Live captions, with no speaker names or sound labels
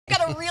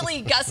A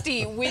really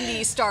gusty,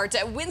 windy start.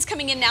 Winds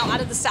coming in now out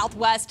of the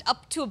southwest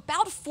up to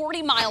about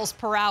 40 miles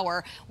per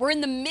hour. We're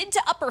in the mid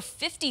to upper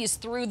 50s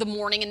through the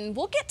morning, and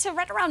we'll get to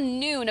right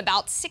around noon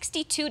about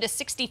 62 to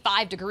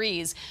 65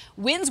 degrees.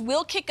 Winds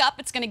will kick up.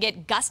 It's going to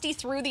get gusty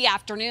through the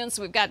afternoon,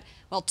 so we've got,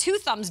 well, 2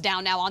 thumbs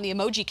down now on the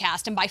emoji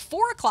cast, and by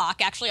 4 o'clock,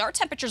 actually, our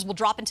temperatures will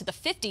drop into the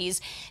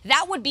 50s.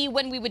 That would be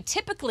when we would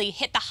typically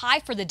hit the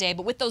high for the day,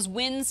 but with those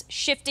winds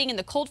shifting and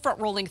the cold front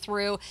rolling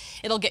through,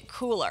 it'll get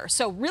cooler.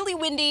 So really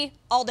windy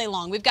all day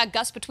long. We've got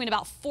gusts between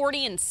about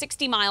 40 and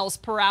 60 miles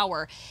per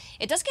hour.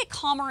 It does get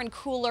calmer and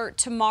cooler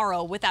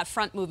tomorrow with that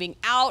front moving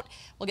out.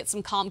 We'll get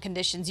some calm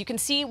conditions. You can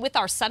see with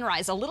our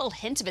sunrise a little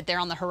hint of it there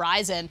on the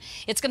horizon.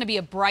 It's going to be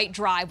a bright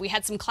drive. We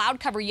had some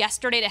cloud cover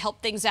yesterday to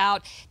help things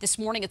out. This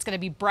morning it's going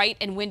to be bright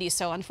and windy,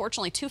 so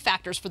unfortunately 2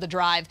 factors for the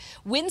drive.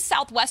 Wind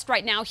southwest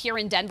right now here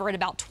in Denver at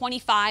about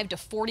 25 to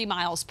 40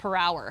 miles per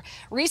hour.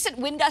 Recent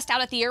wind gust out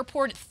at the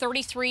airport at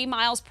 33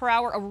 miles per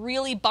hour. A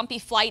really bumpy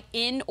flight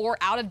in or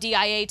out of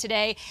DIA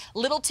today.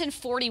 Littleton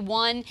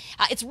 41.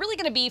 It's really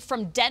going to be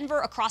from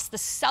Denver across the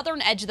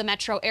southern edge of the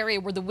metro area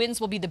where the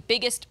winds will be the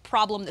biggest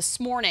problem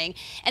this morning.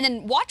 And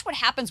then watch what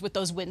happens with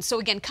those winds. So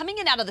again, coming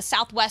in out of the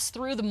southwest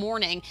through the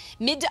morning,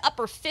 mid to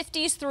upper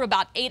 50s through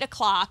about 8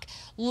 o'clock,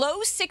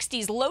 low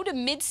 60s, low to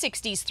mid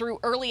 60s through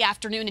early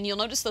afternoon. And you'll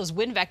notice those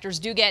wind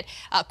vectors do get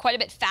quite a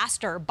bit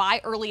faster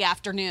by early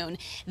afternoon.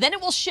 Then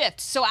it will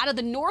shift. So out of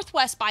the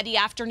northwest by the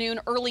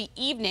afternoon, early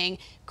evening,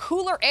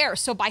 cooler air.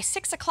 So by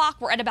 6 o'clock,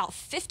 we're at about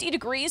 50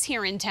 degrees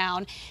here in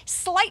town.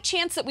 Slight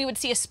chance that we would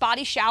see a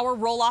spotty shower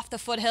roll off the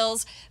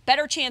foothills.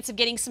 Better chance of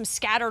getting some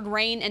scattered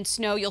rain and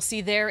snow you'll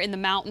see there in the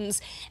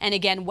mountains. And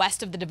again,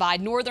 west of the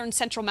divide, northern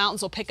central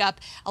mountains will pick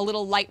up a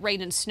little light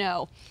rain and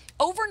snow.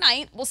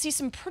 Overnight, we'll see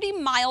some pretty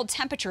mild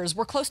temperatures.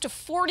 We're close to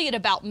 40 at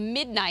about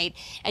midnight,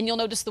 and you'll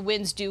notice the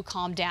winds do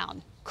calm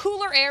down.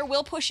 Cooler air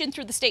will push in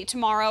through the state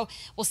tomorrow.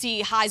 We'll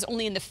see highs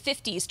only in the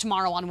 50s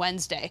tomorrow on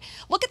Wednesday.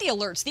 Look at the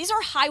alerts. These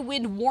are high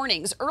wind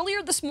warnings.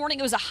 Earlier this morning,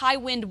 it was a high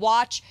wind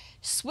watch.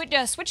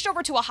 Switched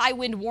over to a high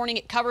wind warning.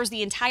 It covers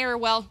the entire,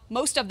 well,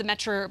 most of the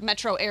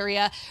metro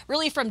area,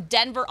 really from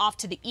Denver off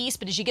to the east.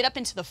 But as you get up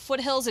into the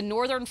foothills and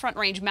northern Front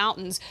Range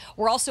mountains,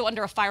 we're also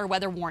under a fire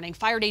weather warning.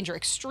 Fire danger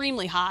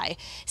extremely high.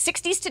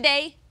 60s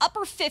today,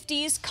 upper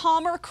 50s,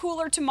 calmer,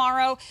 cooler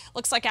tomorrow.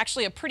 Looks like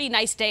actually a pretty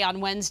nice day on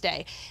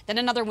Wednesday. Then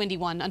another windy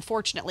one,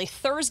 unfortunately.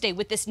 Thursday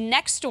with this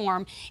next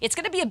storm, it's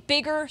going to be a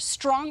bigger,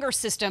 stronger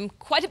system,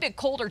 quite a bit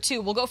colder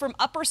too. We'll go from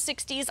upper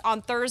 60s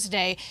on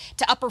Thursday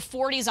to upper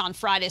 40s on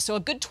Friday. So a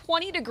good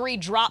 20-degree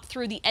drop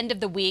through the end of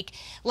the week.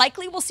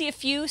 Likely we'll see a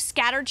few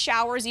scattered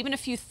showers, even a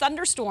few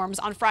thunderstorms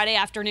on Friday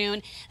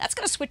afternoon. That's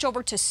going to switch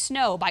over to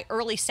snow by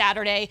early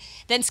Saturday.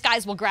 Then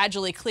skies will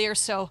gradually clear.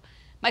 So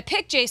my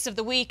pick, Jace, of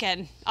the week,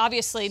 and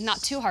obviously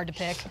not too hard to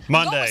pick.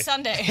 Monday.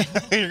 Sunday.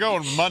 You're going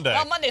with Monday.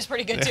 Well, Monday's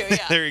pretty good too,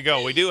 yeah. There you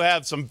go. We do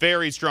have some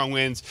very strong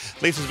winds.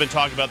 Lisa's been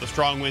talking about the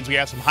strong winds. We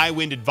have some high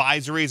wind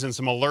advisories and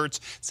some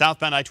alerts.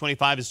 Southbound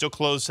I-25 is still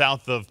closed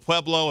south of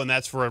Pueblo, and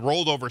that's for a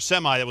rolled over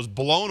semi that was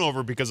blown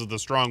over because of the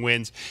strong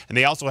winds. And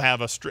they also have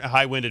a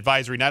high wind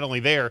advisory not only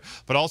there,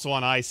 but also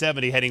on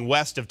I-70 heading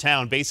west of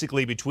town,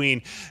 basically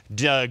between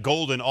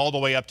Golden all the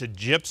way up to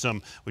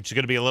Gypsum, which is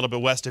going to be a little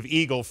bit west of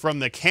Eagle. From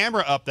the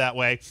camera up that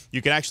way,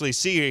 you can actually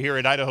see here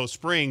at Idaho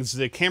Springs,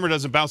 the camera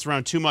doesn't bounce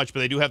around too much,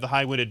 but they do have the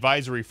high wind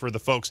advisory for the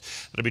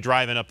folks that'll be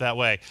driving up that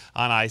way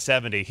on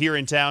I-70. Here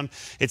in town,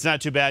 it's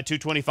not too bad.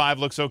 225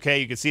 looks okay.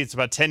 You can see it's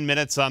about 10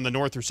 minutes on the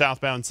north or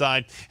southbound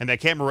side. And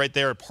that camera right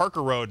there at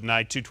Parker Road and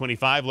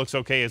I-225 looks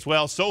okay as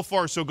well. So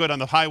far, so good on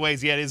the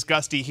highways. Yeah, it is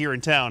gusty here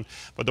in town,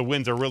 but the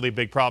winds are really a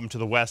big problem to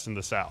the west and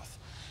the south.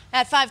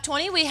 At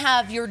 5:20, we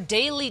have your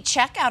daily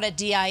checkout at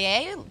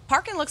DIA.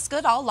 Parking looks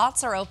good. All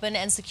lots are open,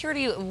 and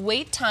security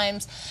wait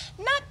times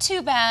not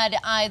too bad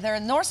either.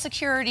 North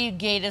Security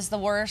Gate is the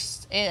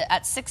worst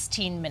at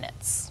 16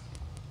 minutes.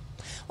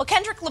 Well,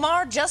 Kendrick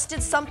Lamar just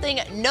did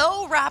something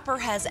no rapper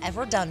has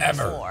ever done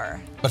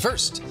before. But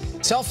first,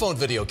 cell phone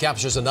video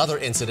captures another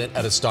incident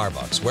at a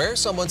Starbucks where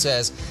someone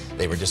says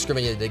they were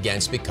discriminated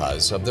against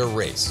because of their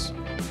race.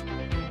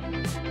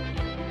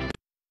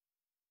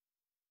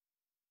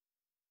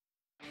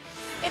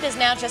 It is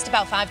now just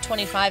about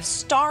 5:25.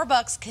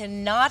 Starbucks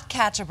cannot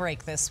catch a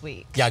break this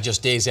week. Yeah,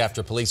 just days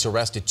after police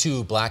arrested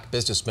 2 black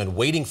businessmen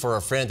waiting for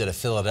a friend at a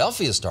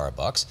Philadelphia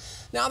Starbucks.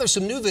 Now there's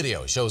some new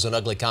video shows an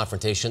ugly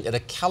confrontation at a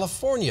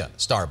California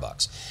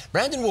Starbucks.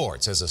 Brandon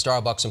Ward says a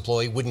Starbucks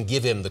employee wouldn't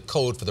give him the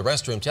code for the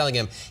restroom, telling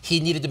him he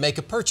needed to make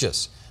a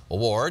purchase. Well,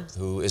 Ward,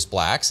 who is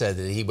black, said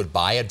that he would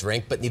buy a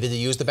drink but needed to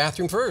use the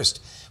bathroom first.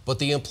 But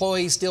the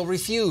employee still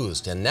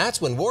refused, and that's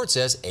when Ward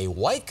says a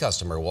white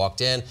customer walked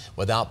in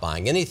without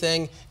buying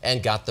anything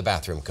and got the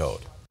bathroom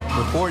code.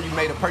 Before you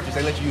made a purchase,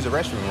 they let you use the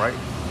restroom, right?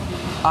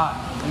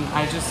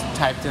 I just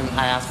typed in,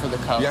 I asked for the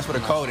code. You asked for the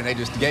code and they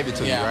just gave it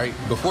to you, right?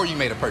 Before you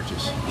made a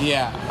purchase?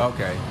 Yeah.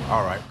 Okay,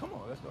 all right. Come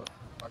on, let's go.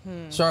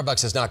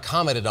 Starbucks has not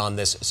commented on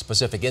this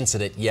specific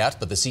incident yet,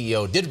 but the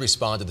CEO did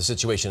respond to the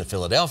situation in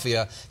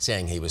Philadelphia,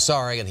 saying he was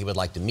sorry and he would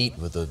like to meet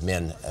with the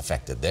men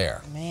affected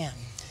there. Man.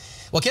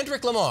 Well,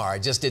 Kendrick Lamar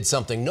just did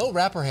something no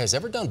rapper has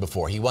ever done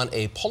before. He won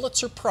a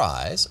Pulitzer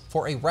Prize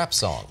for a rap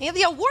song. Yeah,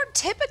 the award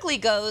typically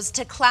goes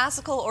to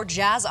classical or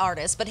jazz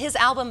artists, but his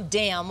album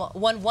Damn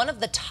won one of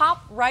the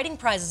top writing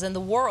prizes in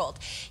the world.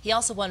 He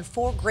also won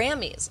 4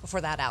 Grammys for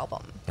that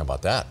album. How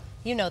about that?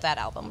 You know that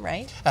album,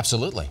 right?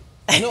 Absolutely.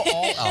 I know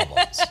all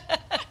albums.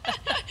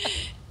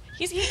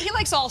 He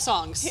likes all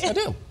songs. I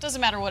do. Doesn't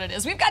matter what it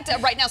is. We've got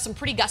right now some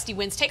pretty gusty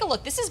winds. Take a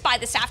look. This is by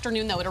this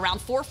afternoon, though, at around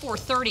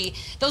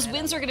 4:30. Those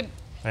winds are going to...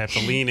 I have to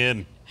lean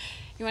in.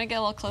 You want to get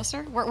a little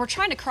closer? We're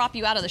trying to crop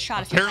you out of the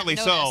shot. Apparently if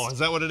you so. Is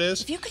that what it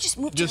is? If you could just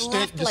move to the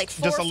left like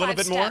 4 just or a little 5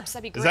 bit steps, more?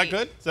 that'd be great. Is that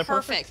good? Is that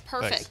perfect?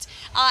 perfect? Perfect.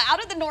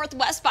 Out of the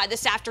northwest by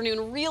this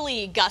afternoon,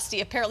 really gusty.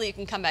 Apparently you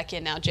can come back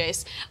in now,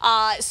 Jace.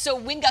 So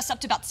wind gusts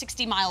up to about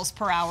 60 miles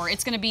per hour.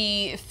 It's going to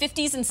be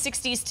 50s and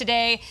 60s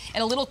today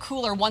and a little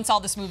cooler once all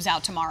this moves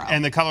out tomorrow.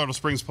 And the Colorado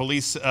Springs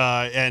Police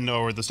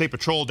or the State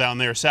Patrol down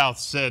there south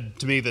said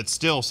to me that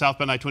still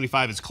southbound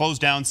I-25 is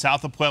closed down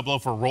south of Pueblo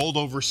for rolled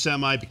over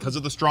semi because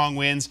of the strong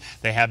winds.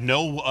 They have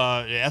no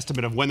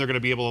estimate of when they're going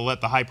to be able to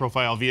let the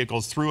high-profile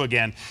vehicles through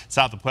again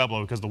south of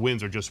Pueblo because the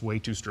winds are just way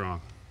too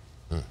strong.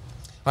 All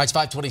right, it's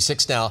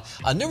 5:26 now.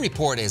 A new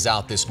report is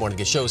out this morning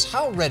that shows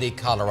how ready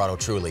Colorado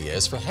truly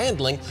is for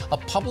handling a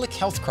public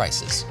health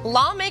crisis.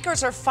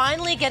 Lawmakers are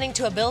finally getting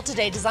to a bill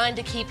today designed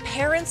to keep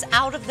parents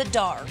out of the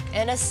dark.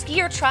 And a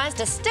skier tries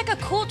to stick a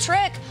cool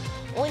trick,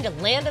 only to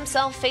land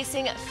himself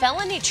facing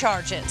felony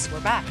charges. We're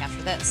back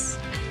after this.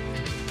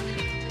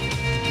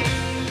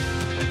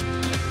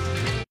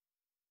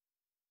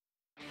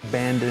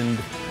 Abandoned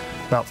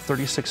about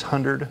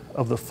 3,600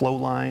 of the flow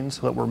lines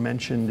that were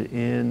mentioned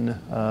in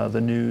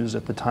the news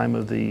at the time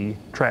of the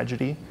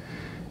tragedy,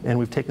 and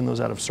we've taken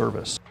those out of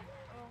service.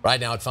 Right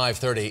now at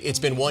 5:30, it's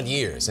been 1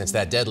 year since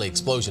that deadly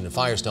explosion in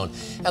Firestone,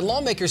 and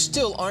lawmakers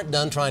still aren't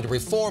done trying to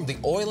reform the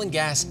oil and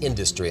gas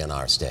industry in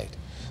our state.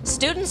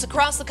 Students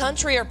across the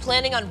country are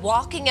planning on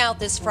walking out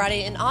this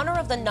Friday in honor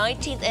of the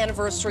 19th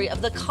anniversary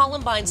of the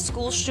Columbine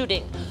school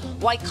shooting.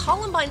 Why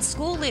Columbine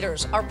school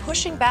leaders are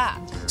pushing back.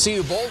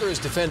 CU Boulder is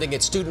defending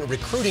its student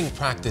recruiting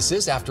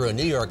practices after a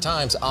New York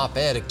Times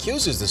op-ed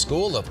accuses the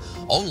school of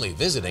only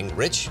visiting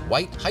rich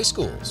white high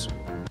schools.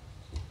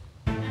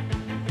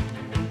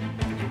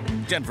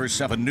 Denver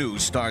 7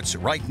 News starts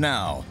right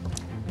now.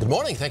 Good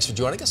morning. Thanks for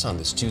joining us on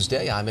this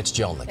Tuesday. I'm Mitch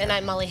Jelnick. And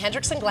I'm Molly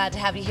Hendrickson. Glad to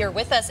have you here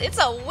with us. It's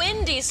a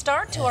windy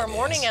start to our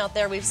morning out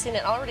there. We've seen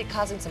it already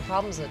causing some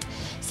problems with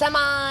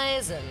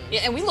semis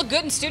and we look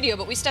good in studio,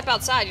 but we step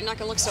outside. You're not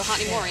going to look so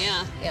hot anymore.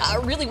 Yeah.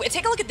 Really.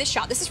 Take a look at this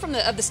shot. This is from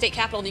the state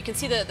capitol, and you can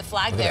see the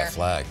flag there. Look at that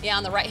flag. Yeah,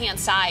 on the right-hand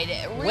side.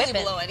 Really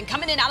blowing and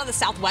coming in out of the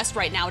southwest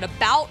right now at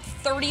about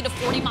 30 to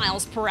 40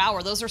 miles per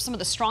hour. Those are some of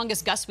the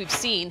strongest gusts we've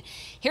seen.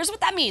 Here's what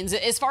that means.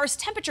 As far as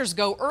temperatures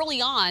go,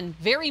 early on,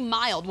 very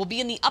mild. We'll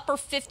be in the upper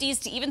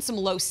 50s to even some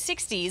low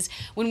 60s.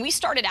 When we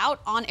started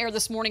out on air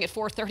this morning at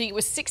 4:30, it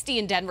was 60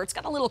 in Denver. It's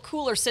got a little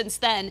cooler since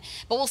then,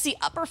 but we'll see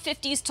upper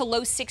 50s to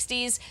low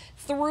 60s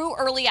through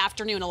early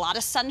afternoon. A lot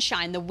of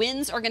sunshine. The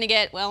winds are going to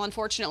get, well,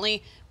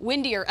 unfortunately,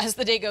 windier as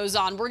the day goes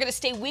on. We're going to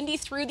stay windy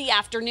through the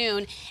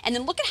afternoon, and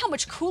then look at how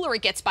much cooler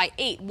it gets by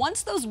 8.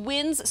 Once those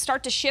winds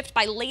start to shift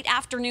by late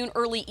afternoon,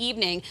 early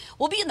evening,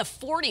 we'll be in the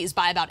 40s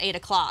by about 8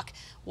 o'clock.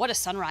 What a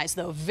sunrise,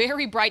 though.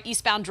 Very bright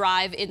eastbound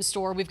drive in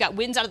store. We've got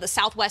winds out of the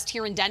southwest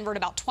here in Denver at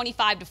about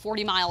 25 to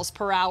 40 miles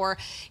per hour.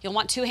 You'll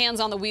want 2 hands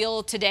on the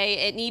wheel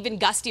today, and even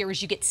gustier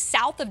as you get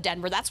south of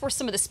Denver. That's where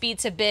some of the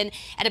speeds have been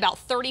at about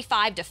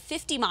 35 to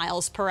 50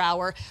 miles per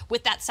hour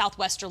with that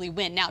southwesterly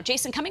wind. Now,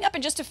 Jason, coming up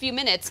in just a few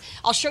minutes,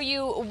 I'll show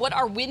you what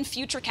our wind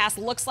futurecast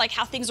looks like,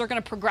 how things are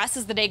going to progress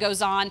as the day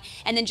goes on,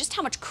 and then just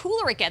how much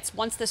cooler it gets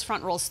once this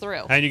front rolls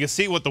through. And you can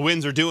see what the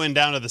winds are doing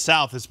down to the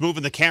south. It's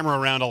moving the camera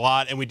around a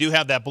lot, and we do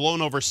have that blown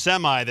over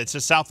semi that's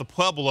just south of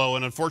Pueblo,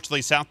 and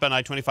unfortunately southbound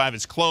I-25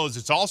 is closed.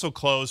 It's also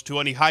closed to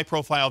any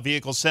high-profile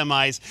vehicles,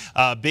 semis,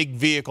 big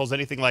vehicles,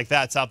 anything like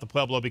that south of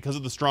Pueblo because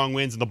of the strong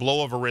winds and the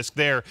blowover risk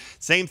there.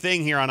 Same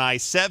thing here on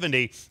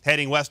I-70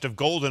 heading west of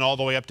Golden all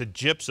the way up to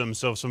Gypsum,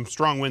 so some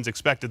strong winds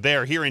expected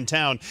there. Here in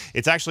town,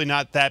 it's actually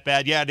not that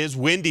bad. Yeah, it is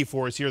windy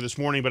for us here this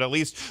morning, but at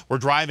least we're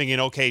driving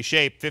in okay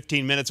shape.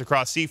 15 minutes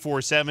across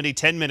C-470,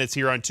 10 minutes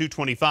here on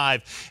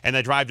 225, and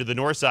that drive to the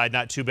north side,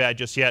 not too bad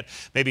just yet.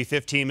 Maybe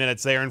 15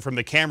 minutes there, and from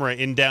the camera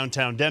in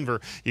downtown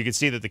Denver, you can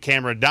see that the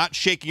camera not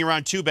shaking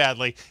around too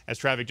badly as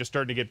traffic just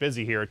starting to get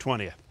busy here at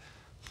 20th.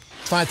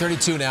 It's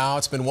 5:32 now.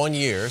 It's been 1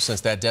 year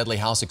since that deadly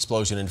house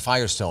explosion in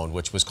Firestone,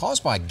 which was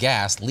caused by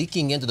gas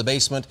leaking into the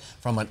basement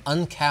from an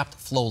uncapped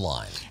flow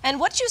line. And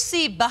what you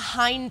see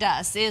behind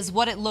us is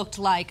what it looked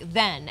like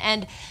then.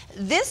 And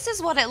this is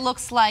what it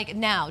looks like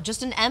now.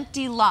 Just an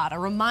empty lot, a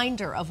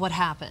reminder of what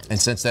happened. And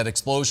since that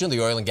explosion,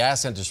 the oil and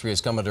gas industry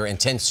has come under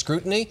intense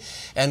scrutiny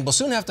and will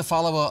soon have to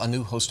follow a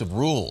new host of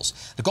rules.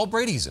 Nicole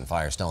Brady's in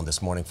Firestone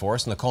this morning for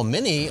us. Nicole,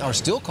 many are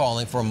still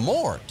calling for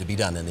more to be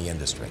done in the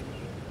industry.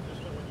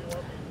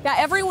 Yeah,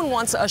 everyone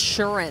wants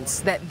assurance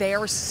that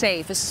they're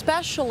safe,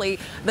 especially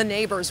the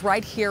neighbors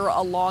right here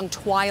along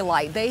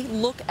Twilight. They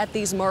look at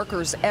these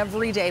markers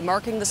every day,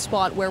 marking the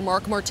spot where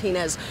Mark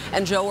Martinez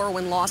and Joe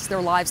Irwin lost their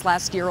lives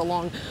last year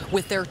along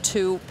with their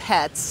 2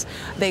 pets.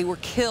 They were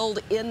killed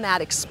in that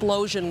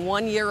explosion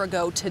 1 year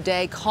ago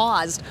today,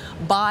 caused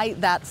by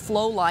that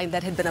flow line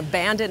that had been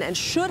abandoned and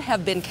should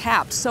have been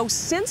capped. So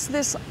since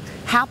this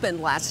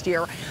happened last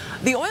year,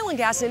 the oil and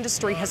gas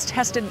industry has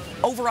tested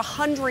over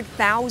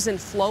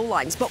 100,000 flow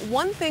lines. But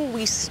one thing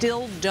we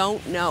still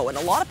don't know, and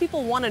a lot of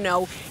people want to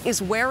know,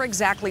 is where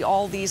exactly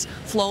all these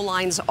flow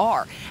lines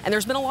are. And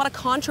there's been a lot of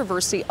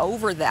controversy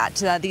over that.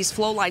 These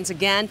flow lines,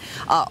 again,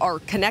 are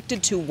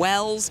connected to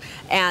wells,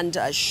 and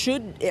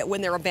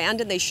when they're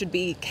abandoned, they should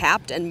be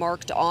capped and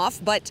marked off.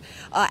 But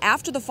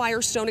after the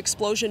Firestone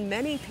explosion,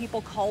 many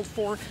people called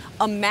for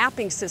a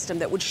mapping system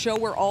that would show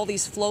where all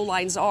these flow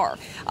lines are.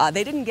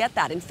 They didn't get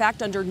that. In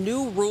fact, under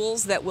new rules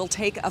that will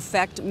take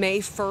effect May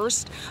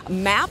 1st,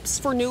 maps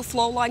for new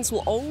flow lines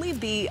will only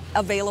be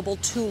available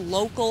to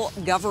local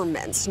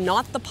governments,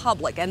 not the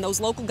public. And those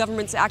local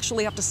governments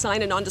actually have to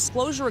sign a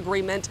non-disclosure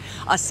agreement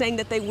saying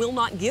that they will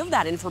not give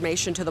that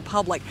information to the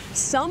public.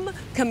 Some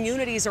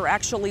communities are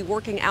actually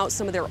working out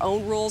some of their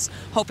own rules,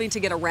 hoping to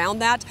get around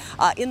that.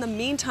 In the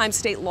meantime,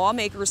 state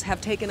lawmakers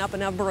have taken up a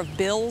number of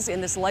bills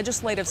in this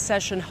legislative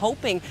session,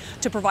 hoping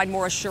to provide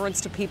more assurance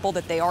to people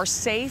that they are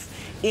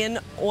safe in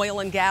oil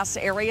and gas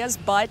areas.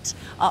 But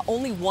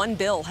only one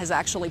bill has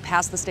actually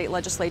passed the state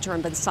legislature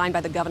and been signed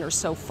by the governor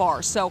so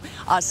far. So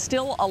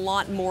still a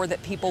lot more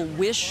that people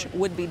wish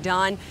would be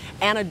done.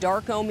 Anna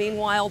Darko,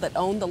 meanwhile, that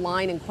owned the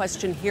line in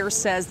question here,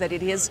 says that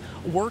it is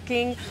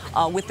working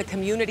with the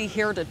community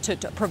here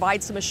to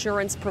provide some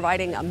assurance,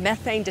 providing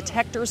methane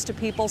detectors to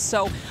people.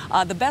 So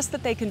the best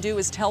that they can do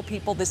is tell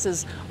people this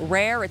is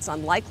rare, it's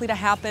unlikely to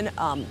happen,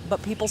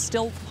 but people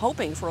still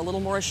hoping for a little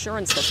more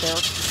assurance that they're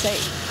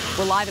safe.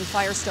 We're live in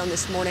Firestone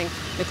this morning.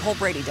 Nicole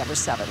Brady, Denver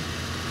 7.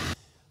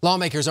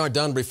 Lawmakers aren't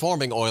done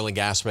reforming oil and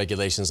gas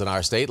regulations in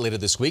our state. Later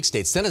this week,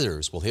 state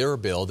senators will hear a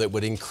bill that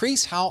would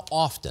increase how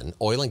often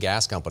oil and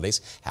gas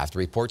companies have to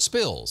report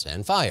spills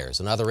and fires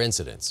and other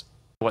incidents.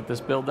 What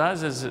this bill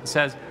does is it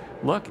says,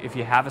 look, if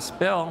you have a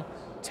spill,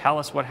 tell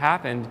us what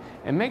happened,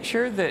 and make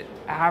sure that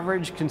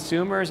average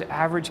consumers,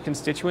 average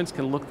constituents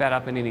can look that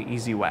up in an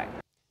easy way.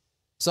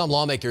 Some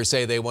lawmakers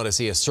say they want to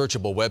see a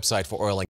searchable website for oil and